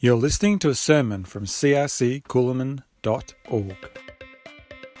You're listening to a sermon from crccooloman.org.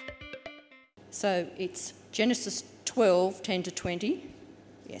 So it's Genesis 12, 10 to 20.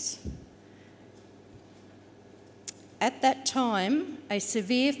 Yes. At that time, a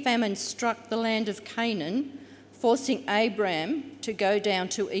severe famine struck the land of Canaan, forcing Abram to go down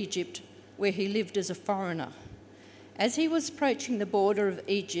to Egypt, where he lived as a foreigner. As he was approaching the border of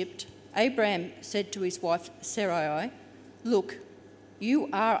Egypt, Abram said to his wife Sarai, "Look, you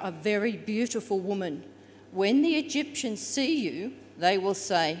are a very beautiful woman. When the Egyptians see you, they will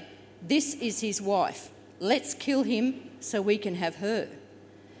say, 'This is his wife. Let's kill him so we can have her.'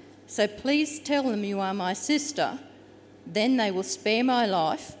 So please tell them you are my sister. Then they will spare my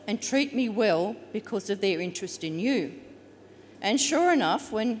life and treat me well because of their interest in you." And sure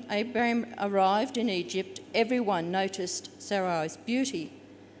enough, when Abram arrived in Egypt, everyone noticed Sarai's beauty.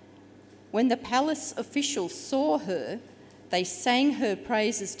 When the palace officials saw her, they sang her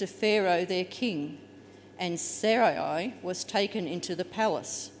praises to Pharaoh, their king, and Sarai was taken into the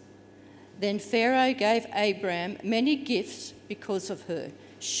palace. Then Pharaoh gave Abram many gifts because of her: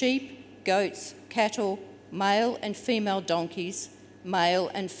 sheep, goats, cattle, male and female donkeys, male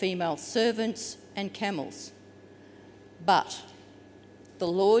and female servants, and camels. But the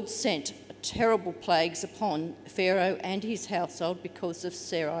Lord sent terrible plagues upon Pharaoh and his household because of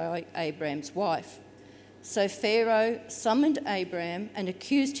Sarai, Abram's wife. So Pharaoh summoned Abram and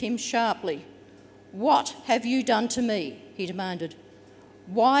accused him sharply. "What have you done to me?" he demanded.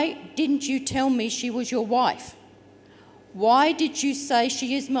 "Why didn't you tell me she was your wife? Why did you say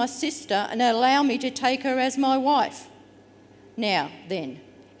she is my sister and allow me to take her as my wife? Now then,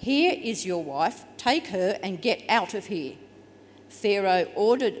 here is your wife. Take her and get out of here." Pharaoh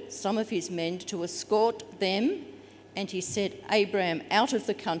ordered some of his men to escort them, and he sent Abram out of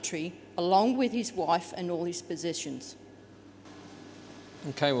the country along with his wife and all his possessions.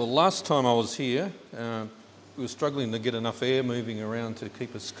 Okay, well, last time I was here, we were struggling to get enough air moving around to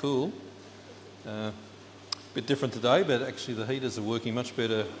keep us cool. A bit different today, but actually the heaters are working much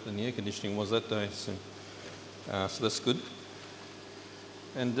better than the air conditioning was that day, so that's good.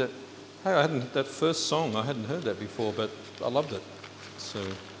 And hey, that first song, I hadn't heard that before, but I loved it. So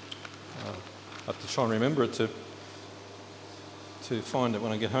I have to try and remember it to find it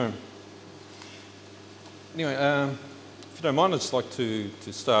when I get home. Anyway, if you don't mind, I'd just like to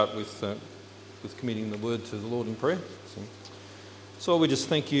start with committing the word to the Lord in prayer. So we just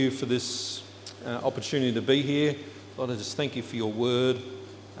thank you for this opportunity to be here. Lord, I just thank you for your word.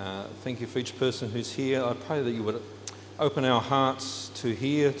 Thank you for each person who's here. I pray that you would open our hearts to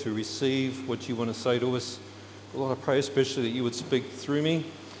hear, to receive what you want to say to us. Lord, I pray especially that you would speak through me.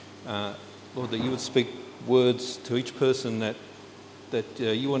 Lord, that you would speak words to each person that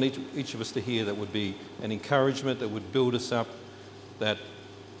you want each of us to hear, that would be an encouragement, that would build us up, that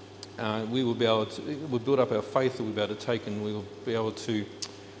we will be able to, it would build up our faith, that we'll be able to take, and we will be able to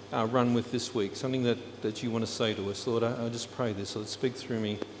run with this week. Something that you want to say to us. Lord, I just pray this. Lord, speak through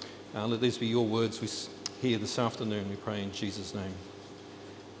me. Let these be your words we hear this afternoon. We pray in Jesus' name.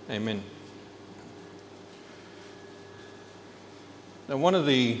 Amen. Now, one of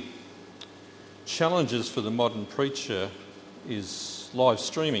the challenges for the modern preacher is live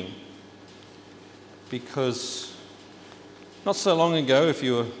streaming, because not so long ago, if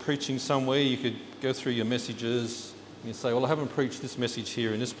you were preaching somewhere, you could go through your messages and you say, "Well, I haven't preached this message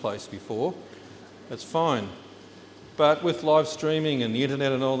here in this place before." That's fine. But with live streaming and the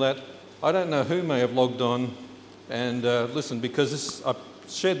internet and all that, I don't know who may have logged on and listened, because I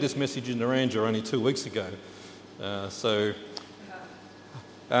shared this message in Naranja only 2 weeks ago. So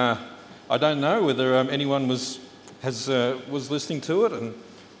I don't know whether anyone was listening to it, and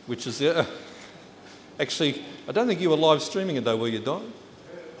which is actually, I don't think you were live streaming it though, were you, Don?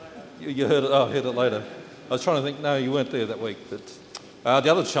 You heard it. Oh, I heard it later. I was trying to think. No, you weren't there that week. But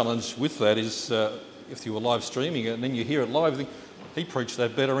the other challenge with that is if you were live streaming it and then you hear it live, you think, he preached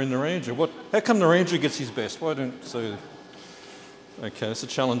that better in Naranja. How come Naranja gets his best? Why don't so? Okay, that's a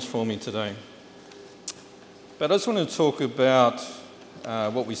challenge for me today. But I just want to talk about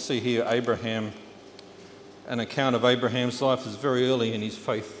what we see here. Abraham. An account of Abraham's life is very early in his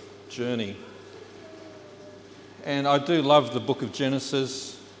faith journey. And I do love the book of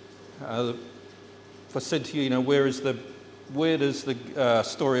Genesis. If I said to you, where does the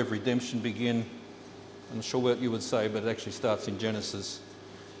story of redemption begin? I'm not sure what you would say, but it actually starts in Genesis.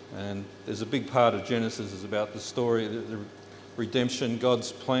 And there's a big part of Genesis is about the story, the redemption,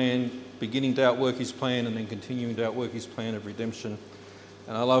 God's plan, beginning to outwork his plan and then continuing to outwork his plan of redemption.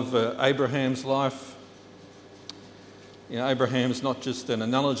 And I love Abraham's life. Abraham's not just an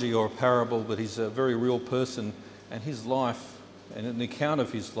analogy or a parable, but he's a very real person, and his life and an account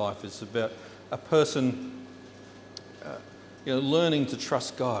of his life. It's about a person learning to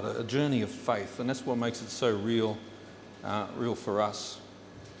trust God, a journey of faith, and that's what makes it so real for us.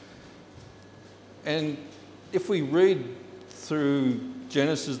 And if we read through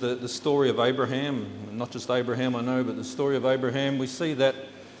Genesis, the story of Abraham, not just Abraham I know, but the story of Abraham, we see that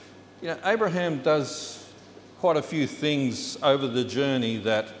Abraham does quite a few things over the journey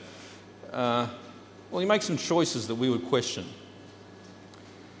that, he makes some choices that we would question.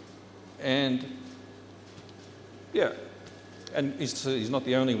 And he's not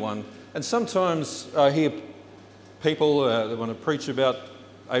the only one. And sometimes I hear people that want to preach about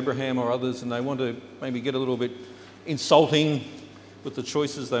Abraham or others, and they want to maybe get a little bit insulting with the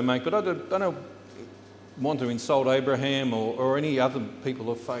choices they make. But I don't want to insult Abraham or any other people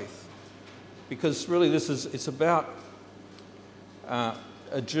of faith, because really it's about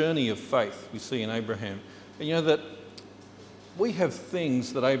a journey of faith we see in Abraham. And that we have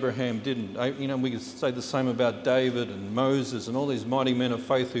things that Abraham didn't. We could say the same about David and Moses and all these mighty men of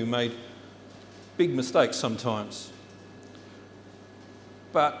faith who made big mistakes sometimes.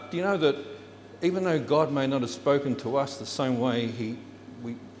 But do you know that even though God may not have spoken to us the same way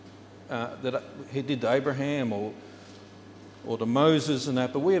that he did to Abraham or to Moses and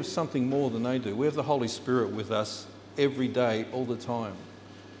that, but we have something more than they do. We have the Holy Spirit with us every day, all the time.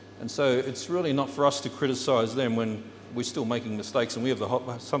 And so it's really not for us to criticise them when we're still making mistakes, and we have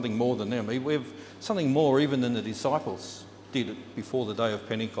something more than them. We have something more even than the disciples did before the day of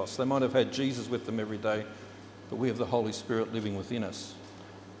Pentecost. They might have had Jesus with them every day, but we have the Holy Spirit living within us.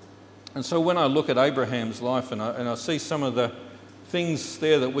 And so when I look at Abraham's life and I see some of the things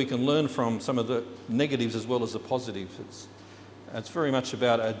there that we can learn from, some of the negatives as well as the positives, it's very much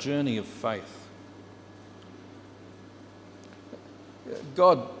about a journey of faith.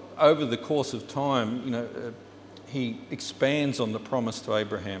 God, over the course of time, he expands on the promise to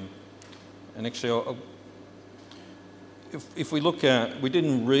Abraham. And actually, if we look at, we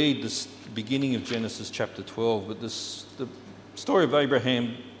didn't read this beginning of Genesis chapter 12, but the story of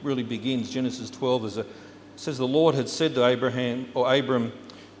Abraham really begins. Genesis 12 it says the Lord had said to Abraham, or Abram,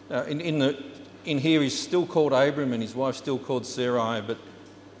 in here he's still called Abram and his wife still called Sarai, but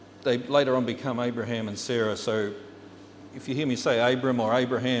they later on become Abraham and Sarah. So if you hear me say Abram or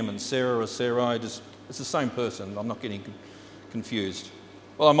Abraham and Sarah or Sarai, it's the same person. I'm not getting confused.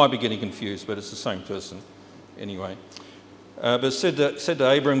 Well, I might be getting confused, but it's the same person anyway. But it said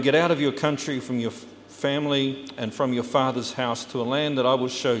to Abram, get out of your country, from your family and from your father's house to a land that I will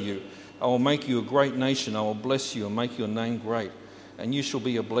show you. I will make you a great nation. I will bless you and make your name great, and you shall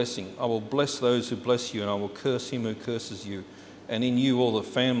be a blessing. I will bless those who bless you, and I will curse him who curses you. And in you all the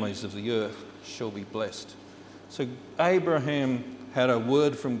families of the earth shall be blessed. So Abraham had a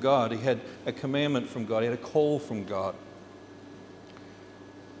word from God. He had a commandment from God. He had a call from God.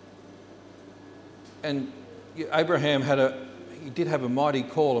 And Abraham he did have a mighty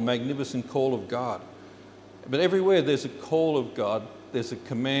call, a magnificent call of God. But everywhere there's a call of God, there's a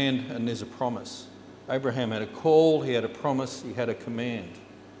command and there's a promise. Abraham had a call, he had a promise, he had a command.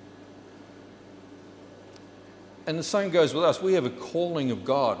 And the same goes with us. We have a calling of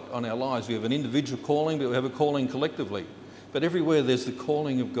God on our lives. We have an individual calling, but we have a calling collectively. But everywhere there's the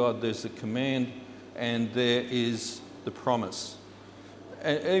calling of God, there's the command and there is the promise.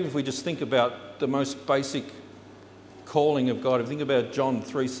 And even if we just think about the most basic calling of God, if you think about John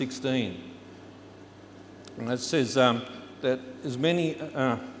 3:16, and it says that as many...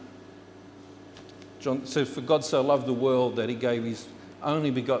 John says, for God so loved the world that he gave his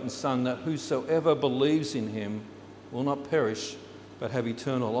only begotten Son, that whosoever believes in him will not perish but have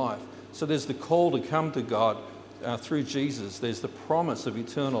eternal life. So there's the call to come to God through Jesus. There's the promise of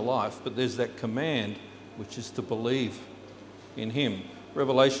eternal life, but there's that command which is to believe in him.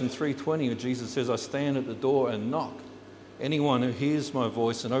 Revelation 3:20, where Jesus says, I stand at the door and knock. Anyone who hears my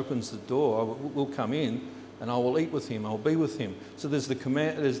voice and opens the door, I will come in and I will eat with him, I will be with him. So there's the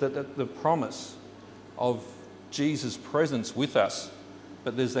command, there's the promise of Jesus' presence with us,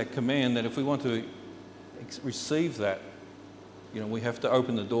 but there's that command that if we want to receive that, we have to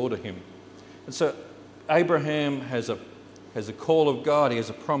open the door to him. And so Abraham has a call of God, he has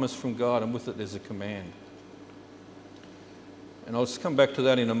a promise from God, and with it there's a command. And I'll just come back to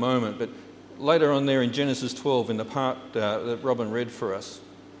that in a moment, but later on there in Genesis 12, in the part that Robin read for us,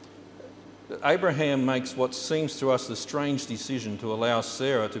 Abraham makes what seems to us a strange decision to allow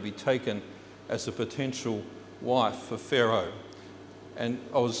Sarah to be taken as a potential wife for Pharaoh. And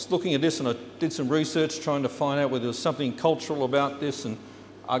I was looking at this and I did some research trying to find out whether there was something cultural about this, and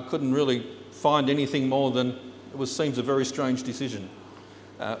I couldn't really find anything more than seems a very strange decision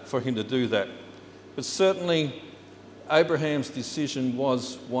for him to do that. But certainly Abraham's decision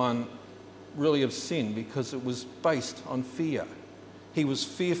was one really of sin because it was based on fear. He was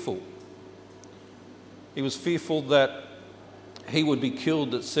fearful. He was fearful that he would be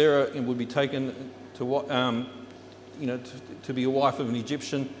killed, that Sarah would be taken to be a wife of an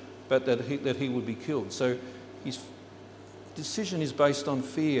Egyptian, but that he would be killed. So his decision is based on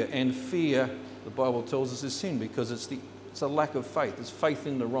fear, and fear, the Bible tells us, is sin because it's a lack of faith. It's faith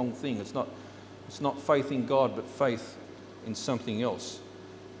in the wrong thing. It's not faith in God, but faith in something else.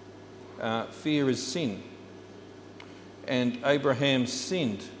 Fear is sin, and Abraham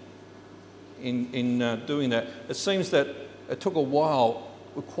sinned in doing that. It seems that it took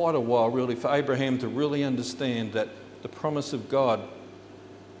quite a while really, for Abraham to really understand that the promise of God,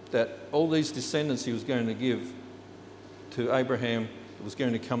 that all these descendants he was going to give to Abraham, it was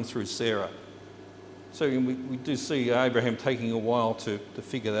going to come through Sarah. So we do see Abraham taking a while to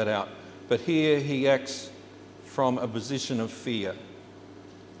figure that out. But here he acts from a position of fear.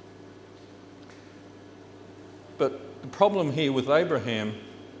 But the problem here with Abraham,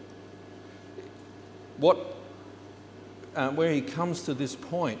 where he comes to this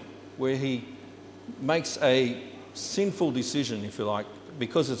point where he makes a sinful decision, if you like,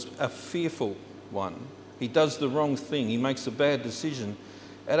 because it's a fearful one. He does the wrong thing. He makes a bad decision.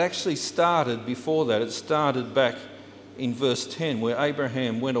 It actually started before that. It started back in verse 10 where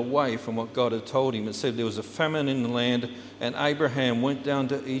Abraham went away from what God had told him. It said there was a famine in the land and Abraham went down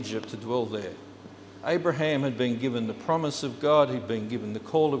to Egypt to dwell there. Abraham had been given the promise of God, he'd been given the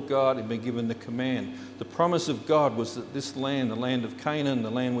call of God, he'd been given the command. The promise of God was that this land, the land of Canaan, the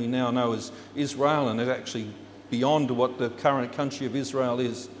land we now know as Israel, and it's actually beyond what the current country of Israel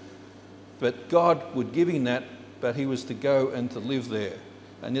is. But God would give him that, but he was to go and to live there.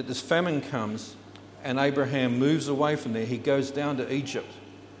 And yet this famine comes and Abraham moves away from there. He goes down to Egypt,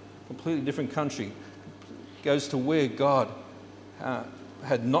 completely different country, goes to where God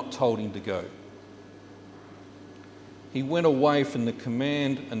had not told him to go. He went away from the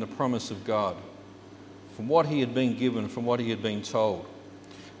command and the promise of God, from what he had been given, from what he had been told.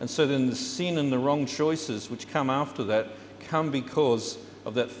 And so then the sin and the wrong choices which come after that come because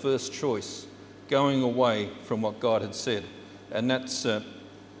of that first choice, going away from what God had said. And that's the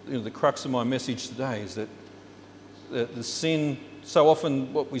crux of my message today, is that the sin, so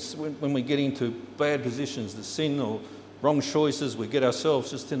often when we get into bad positions, the sin or wrong choices, we get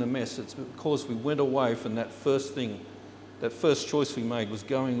ourselves just in a mess. It's because we went away from that first thing. That first choice we made was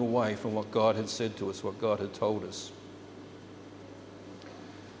going away from what God had said to us, what God had told us.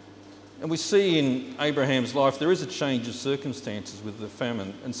 And we see in Abraham's life there is a change of circumstances with the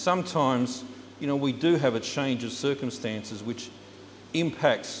famine. And sometimes, we do have a change of circumstances which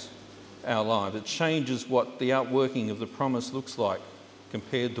impacts our life. It changes what the outworking of the promise looks like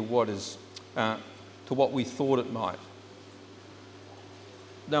compared to what we thought it might.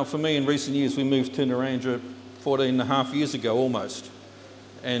 Now, for me, in recent years, we moved to Narrandera 14 and a half years ago almost.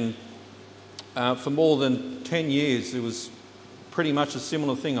 And for more than 10 years, it was pretty much a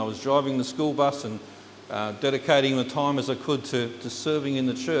similar thing. I was driving the school bus and dedicating the time as I could to serving in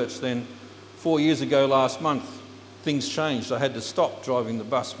the church. Then 4 years ago last month, things changed. I had to stop driving the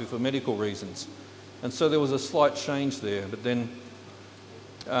bus for medical reasons. And so there was a slight change there. But then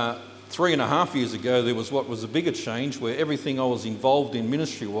 3.5 years ago, there was what was a bigger change where everything I was involved in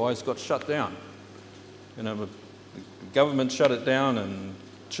ministry-wise got shut down. The government shut it down and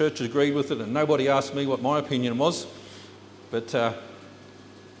church agreed with it, and nobody asked me what my opinion was. But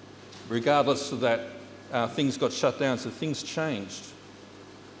regardless of that, things got shut down, so things changed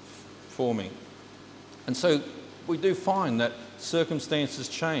for me. And so we do find that circumstances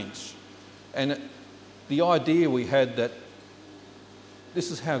change. And the idea we had that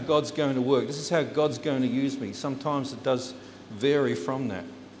this is how God's going to work, this is how God's going to use me, sometimes it does vary from that.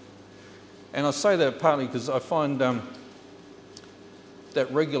 And I say that partly because I find that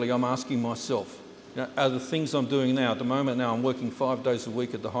regularly I'm asking myself, are the things I'm doing now, at the moment now I'm working 5 days a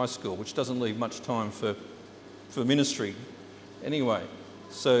week at the high school, which doesn't leave much time for ministry anyway.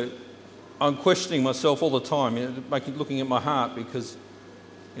 So I'm questioning myself all the time, looking at my heart, because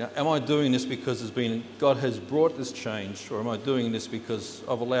am I doing this because God has brought this change, or am I doing this because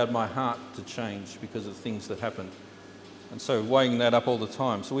I've allowed my heart to change because of things that happened? And so weighing that up all the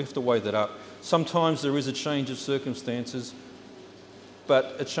time. So we have to weigh that up. Sometimes there is a change of circumstances,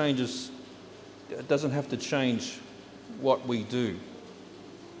 but it doesn't have to change what we do.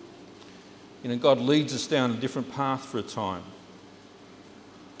 God leads us down a different path for a time.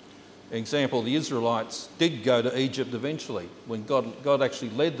 For example, the Israelites did go to Egypt eventually, when God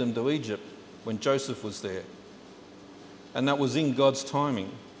actually led them to Egypt when Joseph was there. And that was in God's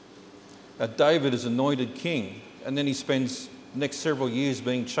timing. David is anointed king, and then he spends the next several years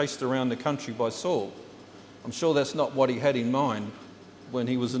being chased around the country by Saul. I'm sure that's not what he had in mind when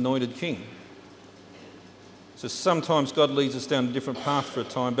he was anointed king. So sometimes God leads us down a different path for a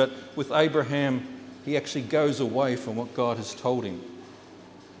time, but with Abraham, he actually goes away from what God has told him.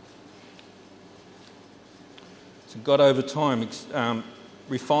 So God over time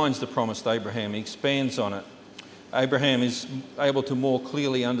refines the promise to Abraham. He expands on it. Abraham is able to more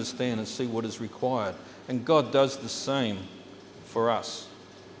clearly understand and see what is required. And God does the same for us.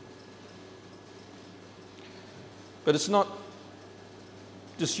 But it's not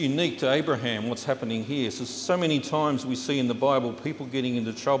just unique to Abraham what's happening here. So many times we see in the Bible people getting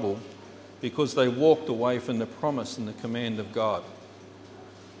into trouble because they walked away from the promise and the command of God.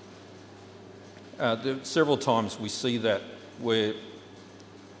 Several times we see that where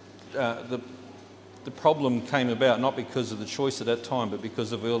the problem came about not because of the choice at that time, but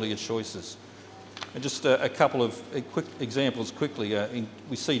because of earlier choices. And just a couple of quick examples quickly.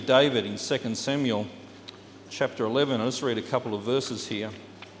 We see David in 2 Samuel chapter 11. I'll just read a couple of verses here.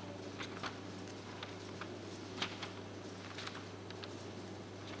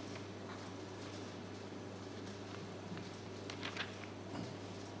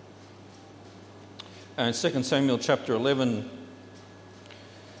 In 2 Samuel chapter 11,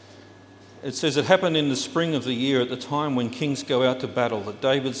 it says, "It happened in the spring of the year at the time when kings go out to battle that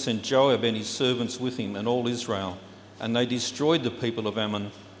David sent Joab and his servants with him and all Israel, and they destroyed the people of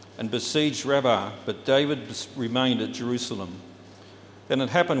Ammon and besieged Rabbah, but David remained at Jerusalem. Then it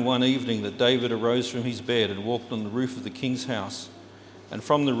happened one evening that David arose from his bed and walked on the roof of the king's house, and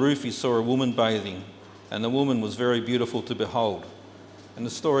from the roof he saw a woman bathing, and the woman was very beautiful to behold." And the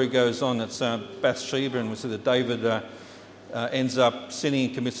story goes on, it's Bathsheba, and we see that David ends up sinning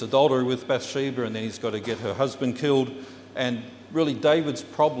and commits adultery with Bathsheba, and then he's got to get her husband killed. And really David's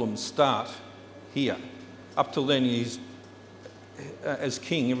problems start here. Up till then, as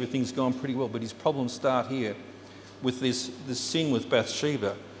king, everything's gone pretty well, but his problems start here with this sin with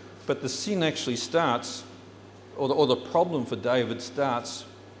Bathsheba. But the sin actually starts, or the problem for David starts,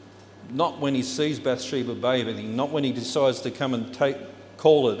 not when he sees Bathsheba bathing, not when he decides to come and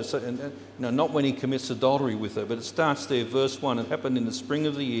call it, not when he commits adultery with her, but it starts there, verse 1. "It happened in the spring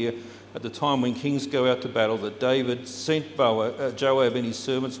of the year, at the time when kings go out to battle, that David sent Joab and his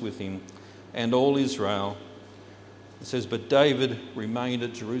servants with him, and all Israel." It says, "But David remained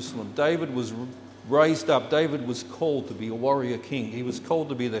at Jerusalem." David was raised up. David was called to be a warrior king. He was called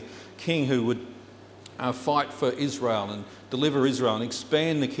to be the king who would fight for Israel and deliver Israel and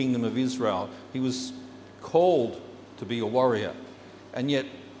expand the kingdom of Israel. He was called to be a warrior. And yet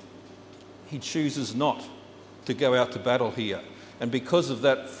he chooses not to go out to battle here. And because of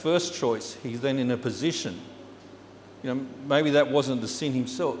that first choice, he's then in a position, maybe that wasn't the sin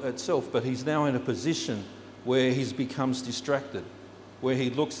itself, but he's now in a position where he becomes distracted, where he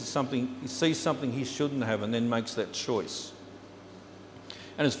looks at something, he sees something he shouldn't have, and then makes that choice.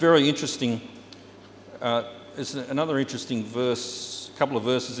 And it's very interesting. It's another interesting verse, a couple of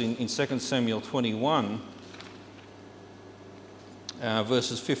verses in 2 Samuel 21.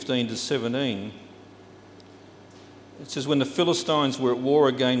 Verses 15 to 17. It says, "When the Philistines were at war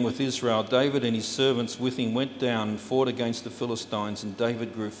again with Israel, David and his servants with him went down and fought against the Philistines, and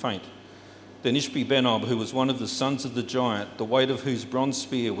David grew faint. Then Ishbi-Benob, who was one of the sons of the giant, the weight of whose bronze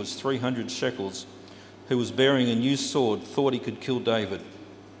spear was 300 shekels, who was bearing a new sword, thought he could kill David.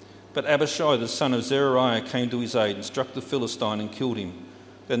 But Abishai, the son of Zeruiah, came to his aid and struck the Philistine and killed him.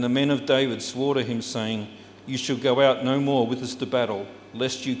 Then the men of David swore to him, saying, 'You shall go out no more with us to battle,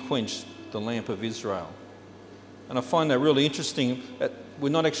 lest you quench the lamp of Israel.'" And I find that really interesting. We're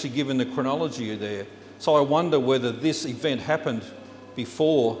not actually given the chronology there. So I wonder whether this event happened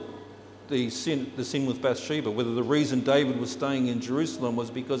before the sin with Bathsheba, whether the reason David was staying in Jerusalem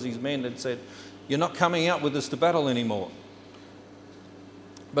was because his men had said, "You're not coming out with us to battle anymore."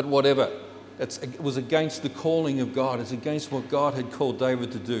 But whatever, it was against the calling of God. It's against what God had called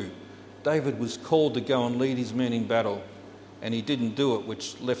David to do. David was called to go and lead his men in battle, and he didn't do it,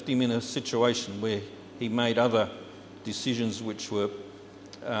 which left him in a situation where he made other decisions which were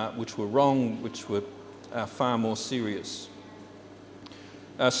wrong, which were far more serious.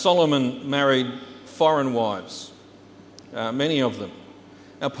 Solomon married foreign wives, many of them.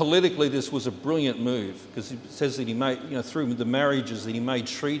 Now, politically, this was a brilliant move, because it says that he made, through the marriages, that he made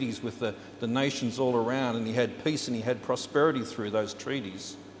treaties with the nations all around, and he had peace and he had prosperity through those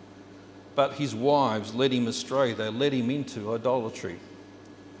treaties. But his wives led him astray. They led him into idolatry.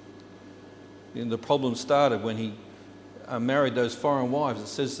 And the problem started when he married those foreign wives. It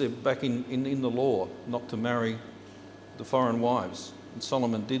says there back in the law not to marry the foreign wives. And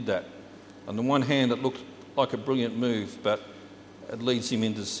Solomon did that. On the one hand, it looked like a brilliant move, but it leads him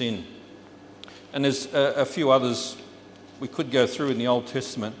into sin. And there's a few others we could go through in the Old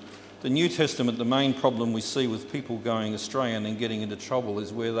Testament. The New Testament, the main problem we see with people going astray and then getting into trouble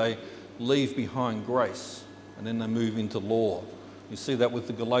is where they leave behind grace and then they move into law. You see that with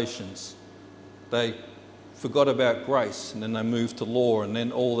the Galatians. They forgot about grace and then they moved to law, and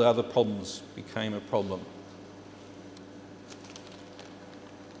then all the other problems became a problem.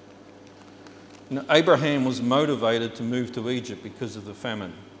 Now, Abraham was motivated to move to Egypt because of the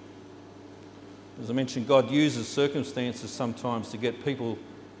famine. As I mentioned, God uses circumstances sometimes to get people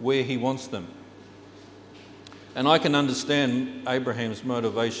where he wants them. And I can understand Abraham's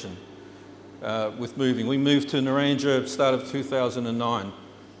motivation with moving. We moved to Narangba at the start of 2009.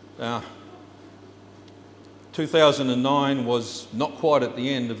 2009 was not quite at the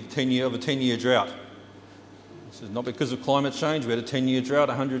end of a 10-year drought. This is not because of climate change. We had a 10-year drought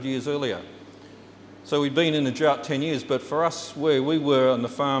 100 years earlier. So we'd been in a drought 10 years, but for us, where we were on the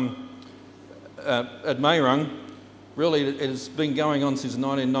farm at Mayrung, really it has been going on since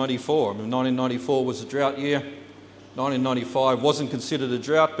 1994. I mean, 1994 was a drought year. 1995 wasn't considered a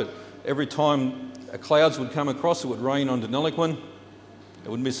drought, but every time clouds would come across, it would rain on Deniliquin. It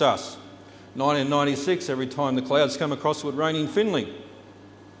would miss us. 1996, every time the clouds come across, it would rain in Finley.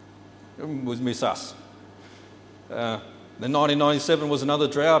 It would miss us. Then 1997 was another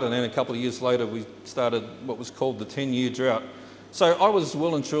drought, and then a couple of years later we started what was called the 10-year drought. So I was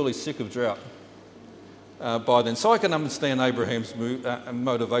well and truly sick of drought by then. So I can understand Abraham's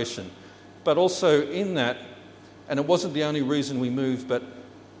motivation. But also in that, and it wasn't the only reason we moved, but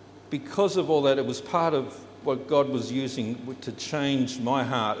because of all that, it was part of what God was using to change my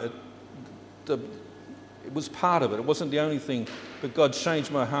heart. It was part of it. It wasn't the only thing, but God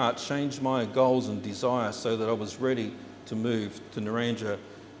changed my heart, changed my goals and desires so that I was ready to move to Narangba.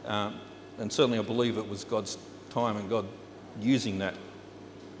 And certainly I believe it was God's time and God using that.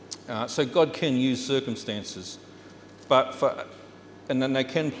 So God can use circumstances, and then they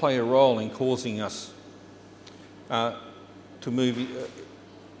can play a role in causing us to move.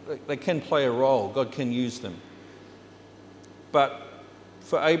 They can play a role. God can use them. But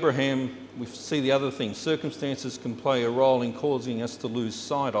for Abraham, we see the other thing. Circumstances can play a role in causing us to lose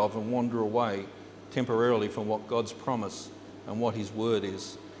sight of and wander away temporarily from what God's promise and what his word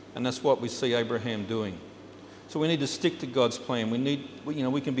is. And that's what we see Abraham doing. So we need to stick to God's plan.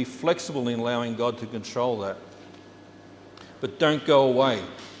 We can be flexible in allowing God to control that. But don't go away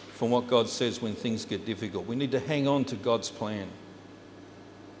from what God says when things get difficult. We need to hang on to God's plan.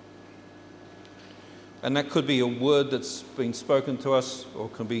 And that could be a word that's been spoken to us, or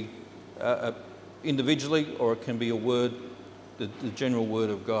it can be individually, or it can be a word, the general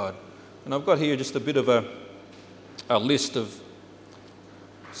word of God. And I've got here just a bit of a list of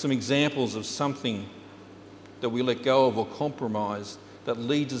some examples of something that we let go of or compromise that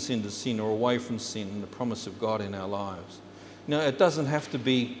leads us into sin or away from sin and the promise of God in our lives. Now, it doesn't have to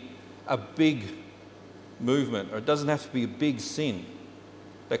be a big movement, or it doesn't have to be a big sin.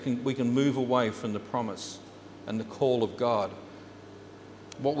 We can move away from the promise and the call of God.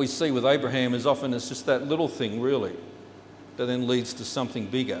 What we see with Abraham is often it's just that little thing, really, that then leads to something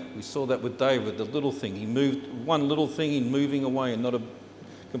bigger. We saw that with David, the little thing. He moved one little thing in moving away and not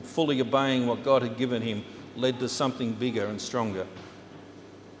fully obeying what God had given him led to something bigger and stronger.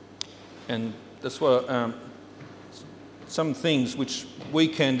 And that's what some things which we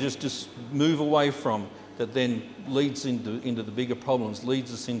can just move away from, that then leads into the bigger problems,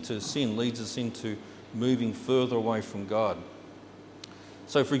 leads us into sin, leads us into moving further away from God.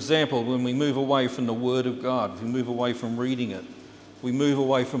 So, for example, when we move away from the Word of God, we move away from reading it, we move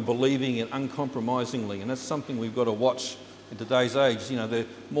away from believing it uncompromisingly, and that's something we've got to watch in today's age. There are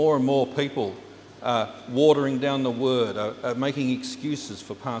more and more people watering down the Word, making excuses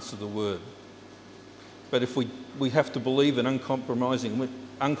for parts of the Word. But if we have to believe it uncompromisingly,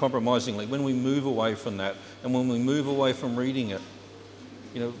 when we move away from that, and when we move away from reading it,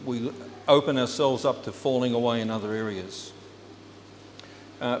 we open ourselves up to falling away in other areas.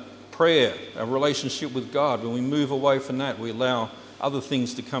 Prayer, a relationship with God, when we move away from that, we allow other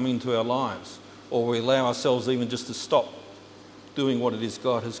things to come into our lives, or we allow ourselves even just to stop doing what it is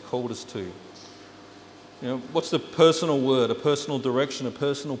God has called us to. What's the personal word, a personal direction, a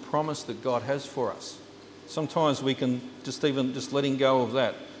personal promise that God has for us? Sometimes we can just letting go of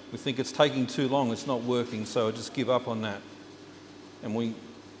that. We think it's taking too long, it's not working, so I just give up on that. And we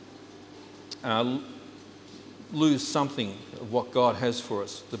lose something of what God has for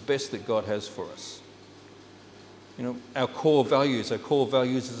us, the best that God has for us. Our core values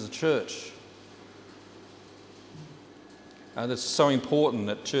as a church. That's so important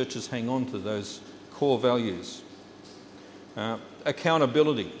that churches hang on to those core values.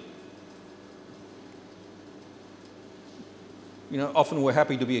 Accountability. Often we're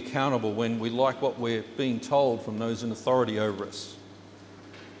happy to be accountable when we like what we're being told from those in authority over us.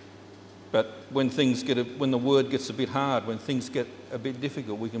 But when the word gets a bit hard, when things get a bit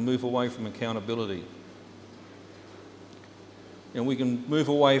difficult, we can move away from accountability. We can move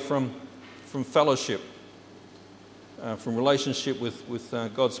away from fellowship, from relationship with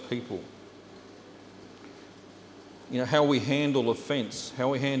God's people. How we handle offence, how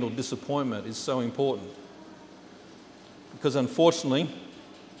we handle disappointment is so important. Because unfortunately,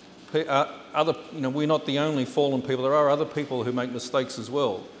 we're not the only fallen people. There are other people who make mistakes as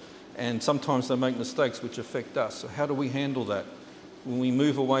well. And sometimes they make mistakes which affect us. So how do we handle that? When we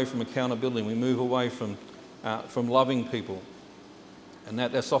move away from accountability, we move away from loving people. And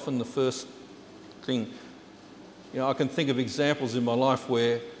that's often the first thing. I can think of examples in my life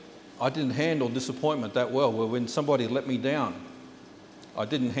where I didn't handle disappointment that well, where when somebody let me down, I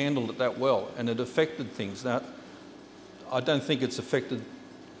didn't handle it that well, and it affected things. Now, I don't think it's affected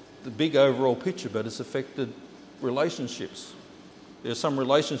the big overall picture, but it's affected relationships. There are some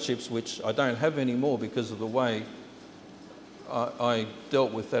relationships which I don't have anymore because of the way I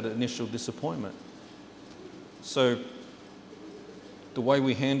dealt with that initial disappointment. So the way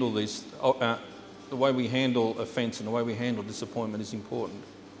we handle the way we handle offence and the way we handle disappointment is important.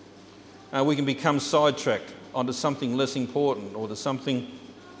 We can become sidetracked onto something less important or to something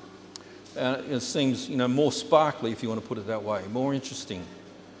it seems more sparkly, if you want to put it that way, more interesting.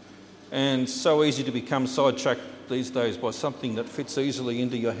 And so easy to become sidetracked these days by something that fits easily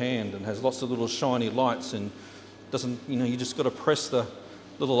into your hand and has lots of little shiny lights and doesn't, you just got to press the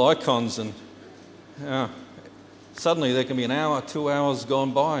little icons and suddenly there can be an hour, 2 hours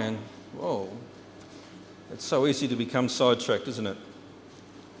gone by and, whoa, it's so easy to become sidetracked, isn't it?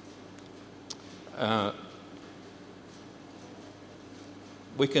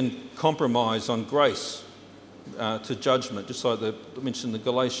 We can compromise on grace to judgment, just like I mentioned the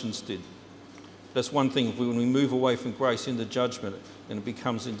Galatians did. That's one thing, when we move away from grace into judgment and it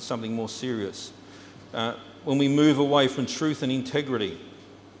becomes into something more serious. When we move away from truth and integrity,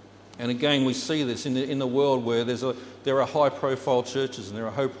 and again we see this in the world where there are high-profile churches and there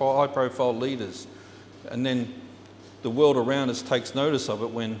are high-profile leaders, and then the world around us takes notice of it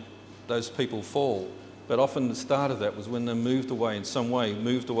when those people fall. But often the start of that was when they moved away in some way,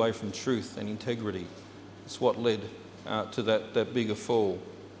 moved away from truth and integrity. It's what led to that bigger fall.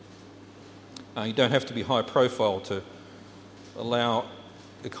 You don't have to be high profile to allow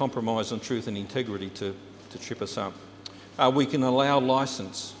a compromise on truth and integrity to trip us up. We can allow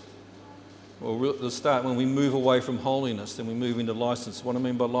license. Well, the start, when we move away from holiness, then we move into license. What I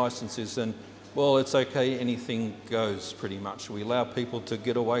mean by license is then, well, it's okay, anything goes pretty much. We allow people to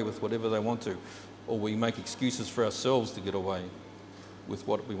get away with whatever they want to, or we make excuses for ourselves to get away with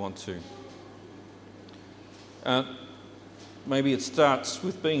what we want to. Maybe it starts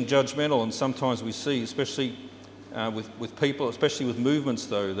with being judgmental, and sometimes we see, especially with people, especially with movements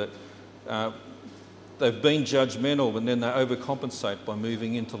though, that they've been judgmental and then they overcompensate by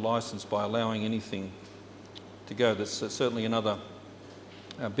moving into license, by allowing anything to go. That's certainly another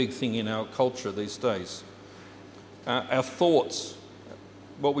big thing in our culture these days. Our thoughts,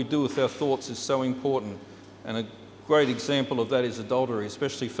 what we do with our thoughts is so important, and a great example of that is adultery,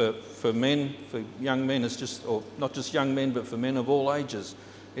 especially for men, for young men. It's just, or not just young men, but for men of all ages.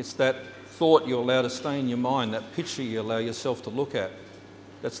 It's that thought you allow to stay in your mind, that picture you allow yourself to look at.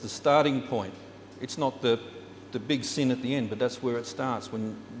 That's the starting point. It's not the big sin at the end, but that's where it starts,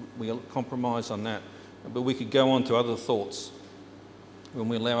 when we compromise on that. But we could go on to other thoughts, when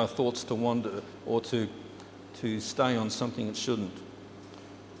we allow our thoughts to wander or to stay on something it shouldn't.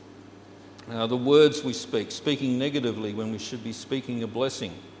 The words we speak, speaking negatively when we should be speaking a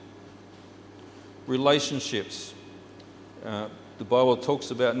blessing. Relationships. The Bible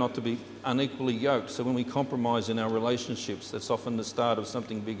talks about not to be unequally yoked. So when we compromise in our relationships, that's often the start of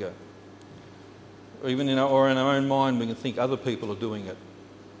something bigger. Or even in our own mind, we can think other people are doing it.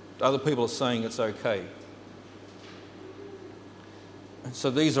 Other people are saying it's okay. And so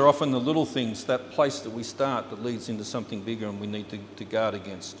these are often the little things, that place that we start that leads into something bigger and we need to guard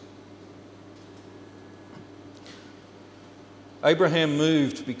against. Abraham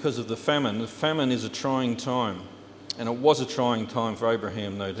moved because of the famine. The famine is a trying time, and it was a trying time for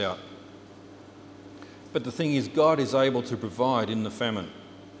Abraham, no doubt. But the thing is, God is able to provide in the famine.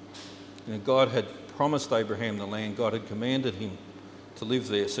 God had promised Abraham the land. God had commanded him to live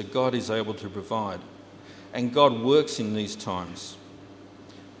there, so God is able to provide. And God works in these times,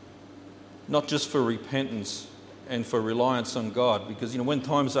 not just for repentance and for reliance on God, because when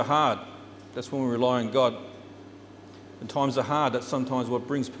times are hard, That's when we rely on God. When times are hard, that's sometimes what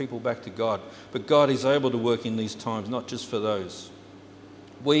brings people back to God. But God is able to work in these times, not just for those.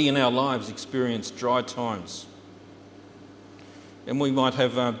 We in our lives experience dry times. And we might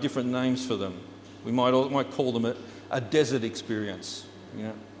have different names for them. We might call them a desert experience. You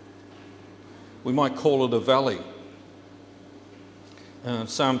know? We might call it a valley.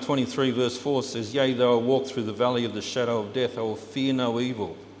 Psalm 23 verse 4 says, "Yea, though I walk through the valley of the shadow of death, I will fear no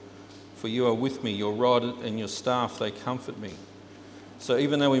evil. For you are with me, your rod and your staff, they comfort me." So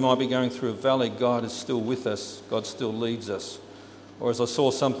even though we might be going through a valley, God is still with us. God still leads us. Or as I saw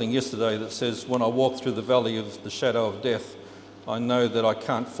something yesterday that says, when I walk through the valley of the shadow of death, I know that I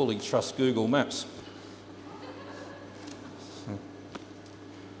can't fully trust Google Maps.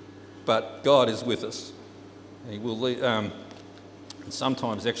 But God is with us. He will lead,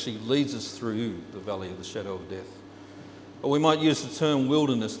 sometimes actually leads us through the valley of the shadow of death. Or we might use the term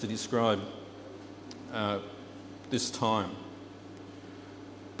wilderness to describe this time.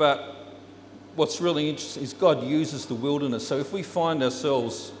 But what's really interesting is God uses the wilderness. So if we find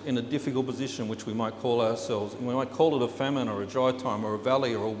ourselves in a difficult position, which we might call ourselves, and we might call it a famine or a dry time or a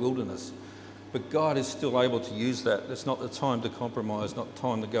valley or a wilderness, but God is still able to use that. It's not the time to compromise, not the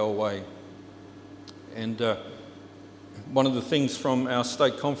time to go away. And one of the things from our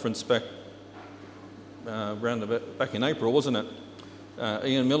state conference back in April, wasn't it?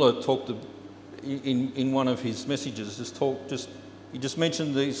 Ian Miller talked in one of his messages. He just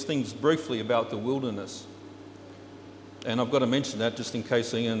mentioned these things briefly about the wilderness, and I've got to mention that just in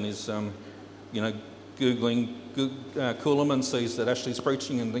case Ian is, googling Coolum and sees that Ashley's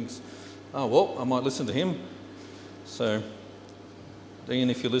preaching and thinks, "Oh well, I might listen to him." So, Ian,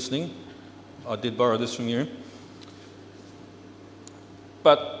 if you're listening, I did borrow this from you.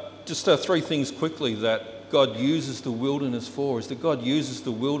 But just three things quickly that God uses the wilderness for is that God uses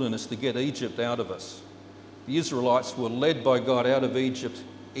the wilderness to get Egypt out of us. The Israelites were led by God out of Egypt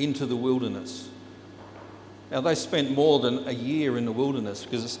into the wilderness. Now they spent more than a year in the wilderness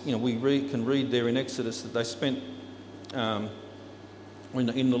because we can read there in Exodus that they spent in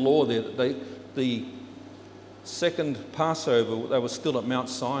the law there that the second Passover they were still at Mount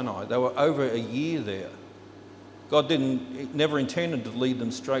Sinai. They were over a year there. God never intended to lead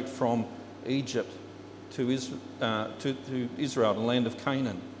them straight from Egypt to Israel, the land of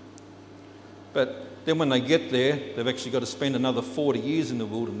Canaan. But then when they get there, they've actually got to spend another 40 years in the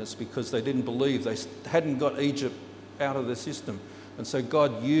wilderness because they didn't believe. They hadn't got Egypt out of their system. And so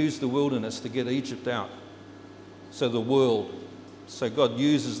God used the wilderness to get Egypt out. So God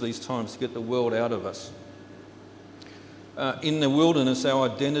uses these times to get the world out of us. In the wilderness, our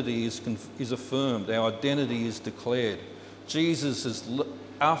identity is affirmed. Our identity is declared.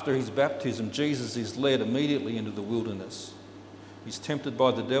 After his baptism, Jesus is led immediately into the wilderness. He's tempted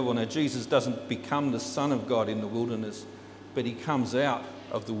by the devil. Now, Jesus doesn't become the Son of God in the wilderness, but he comes out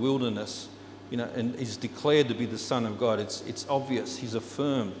of the wilderness, and is declared to be the Son of God. It's obvious. He's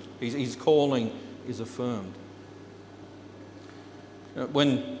affirmed. His calling is affirmed.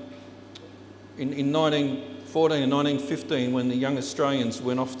 When in 1914 and 1915, when the young Australians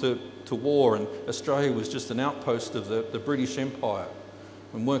went off to war, and Australia was just an outpost of the British Empire,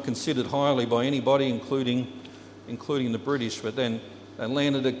 and weren't considered highly by anybody, including the British, but then they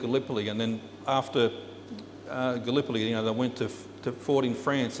landed at Gallipoli, and then after Gallipoli, they went to fought in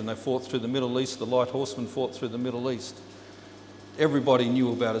France, and they fought through the Middle East. The Light Horsemen fought through the Middle East. Everybody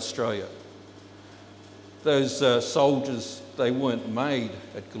knew about Australia. Those soldiers, they weren't made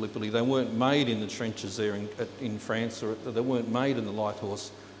at Gallipoli. They weren't made in the trenches there in France, or they weren't made in the Light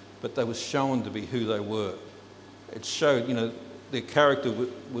Horse, but they were shown to be who they were. It showed, their character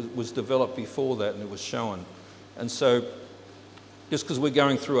was developed before that, and it was shown. And so just because we're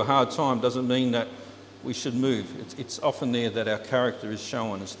going through a hard time doesn't mean that we should move. It's often there that our character is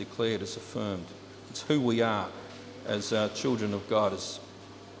shown, it's declared, it's affirmed. It's who we are as children of God.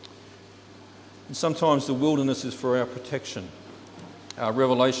 And sometimes the wilderness is for our protection.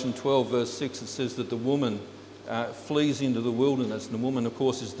 Revelation 12 verse 6, it says that the woman flees into the wilderness, and the woman, of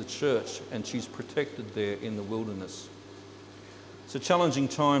course, is the church, and she's protected there in the wilderness. So challenging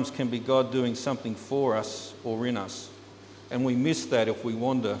times can be God doing something for us or in us, and we miss that if we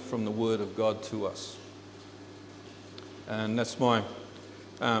wander from the Word of God to us. And that's my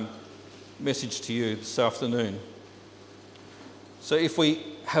message to you this afternoon. So if we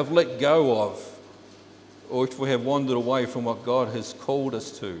have let go of, or if we have wandered away from what God has called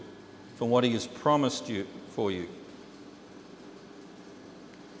us to, from what He has promised for you,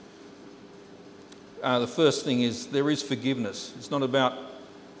 the first thing is there is forgiveness. It's not about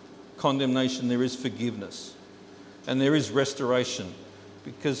condemnation, there is forgiveness. And there is restoration,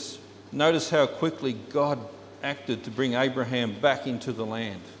 because notice how quickly God acted to bring Abraham back into the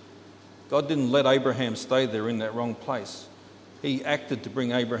land. God didn't let Abraham stay there in that wrong place. He acted to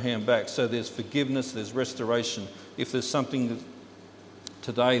bring Abraham back. So there's forgiveness, there's restoration. If there's something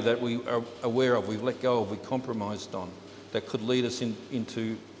today that we are aware of, we've let go of, we compromised on, that could lead us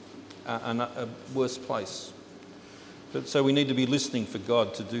into a worse place. So we need to be listening for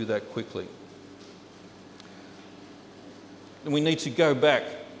God to do that quickly. And we need to go back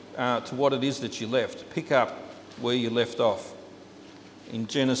to what it is that you left. Pick up where you left off. In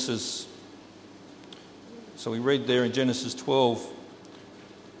Genesis, so we read there in Genesis 12,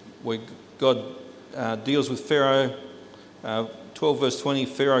 where God deals with Pharaoh. 12 verse 20,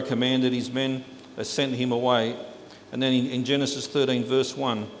 Pharaoh commanded his men, they sent him away. And then in Genesis 13 verse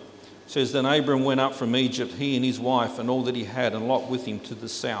 1, it says, Then Abram went up from Egypt, he and his wife and all that he had, and Lot with him to the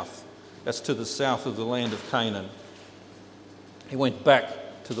south. That's to the south of the land of Canaan. He went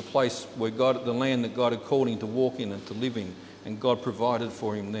back to the place where the land that God had called him to walk in and to live in, and God provided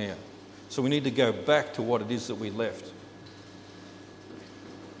for him there. So we need to go back to what it is that we left.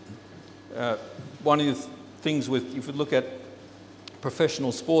 One of the things if you look at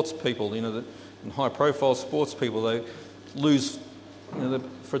professional sports people, and high-profile sports people, they lose,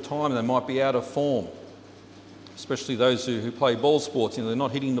 for a time they might be out of form, especially those who play ball sports. They're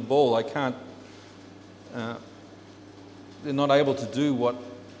not hitting the ball. They can't. They're not able to do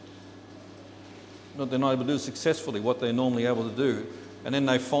they're not able to do successfully what they're normally able to do. And then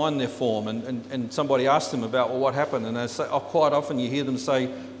they find their form, and somebody asks them about, well, what happened? And they say, quite often you hear them say,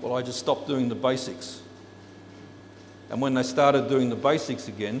 well, I just stopped doing the basics. And when they started doing the basics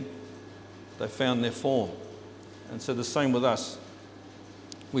again, they found their form. And so the same with us.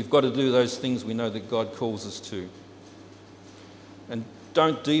 We've got to do those things we know that God calls us to. And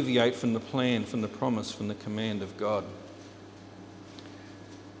don't deviate from the plan, from the promise, from the command of God.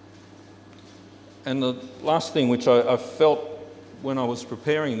 And the last thing which I felt when I was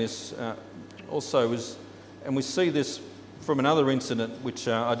preparing this also was, and we see this from another incident which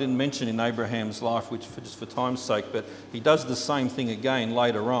I didn't mention in Abraham's life, just for time's sake, but he does the same thing again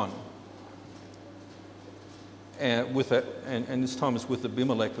later on. And this time it's with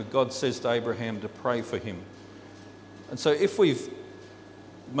Abimelech, where God says to Abraham to pray for him. And so if we've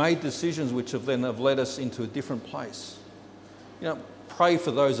made decisions which have led us into a different place, pray for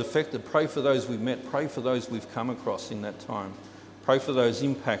those affected, pray for those we've met, pray for those we've come across in that time. Pray for those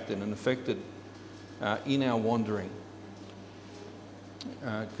impacted and affected in our wandering.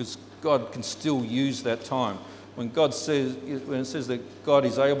 Because God can still use that time. When it says that God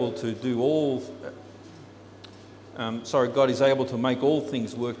is able to do God is able to make all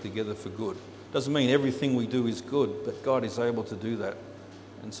things work together for good. Doesn't mean everything we do is good, but God is able to do that.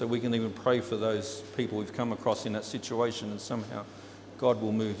 And so we can even pray for those people we've come across in that situation, and somehow God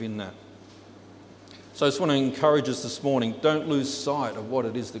will move in that. So I just want to encourage us this morning, don't lose sight of what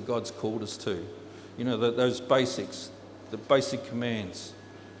it is that God's called us to. Those basics, the basic commands.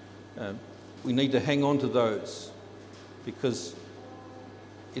 We need to hang on to those, because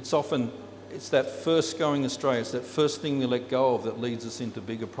it's that first going astray, it's that first thing we let go of that leads us into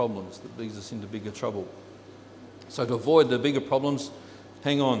bigger problems, that leads us into bigger trouble. So to avoid the bigger problems,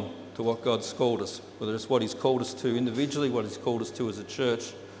 hang on to what God's called us, whether it's what he's called us to individually, what he's called us to as a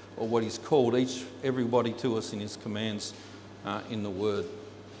church, or what he's called everybody to us in his commands in the Word.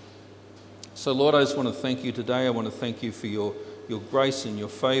 So Lord, I just want to thank you today. I want to thank you for your grace and your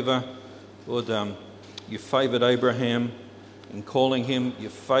favour. Lord, you favoured Abraham in calling him. You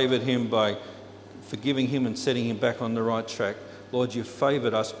favoured him by forgiving him and setting him back on the right track. Lord, you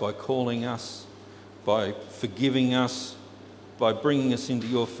favoured us by calling us, by forgiving us, by bringing us into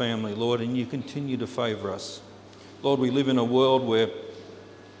your family, Lord, and you continue to favour us. Lord, we live in a world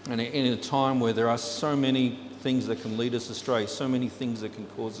and in a time where there are so many things that can lead us astray, so many things that can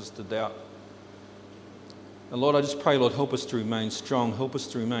cause us to doubt. And Lord, I just pray, Lord, help us to remain strong, help us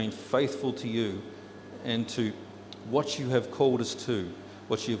to remain faithful to you and to what you have called us to,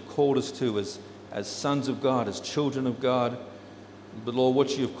 what you have called us to as sons of God, as children of God. But Lord,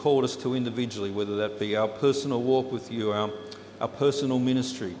 what you have called us to individually, whether that be our personal walk with you, our personal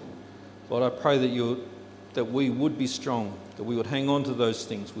ministry. Lord, I pray that we would be strong, that we would hang on to those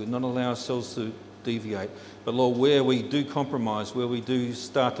things, we would not allow ourselves to deviate. But Lord, where we do compromise, where we do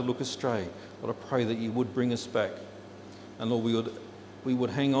start to look astray, Lord, I pray that you would bring us back. And Lord, we would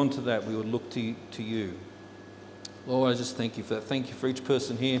hang on to that, we would look to you. Lord, I just thank you for that. Thank you for each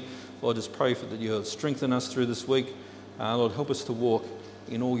person here. Lord, I just pray that you would strengthen us through this week. Lord, help us to walk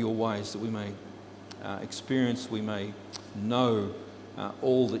in all your ways, that we may experience, we may know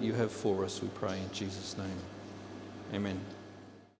all that you have for us, we pray in Jesus' name. Amen.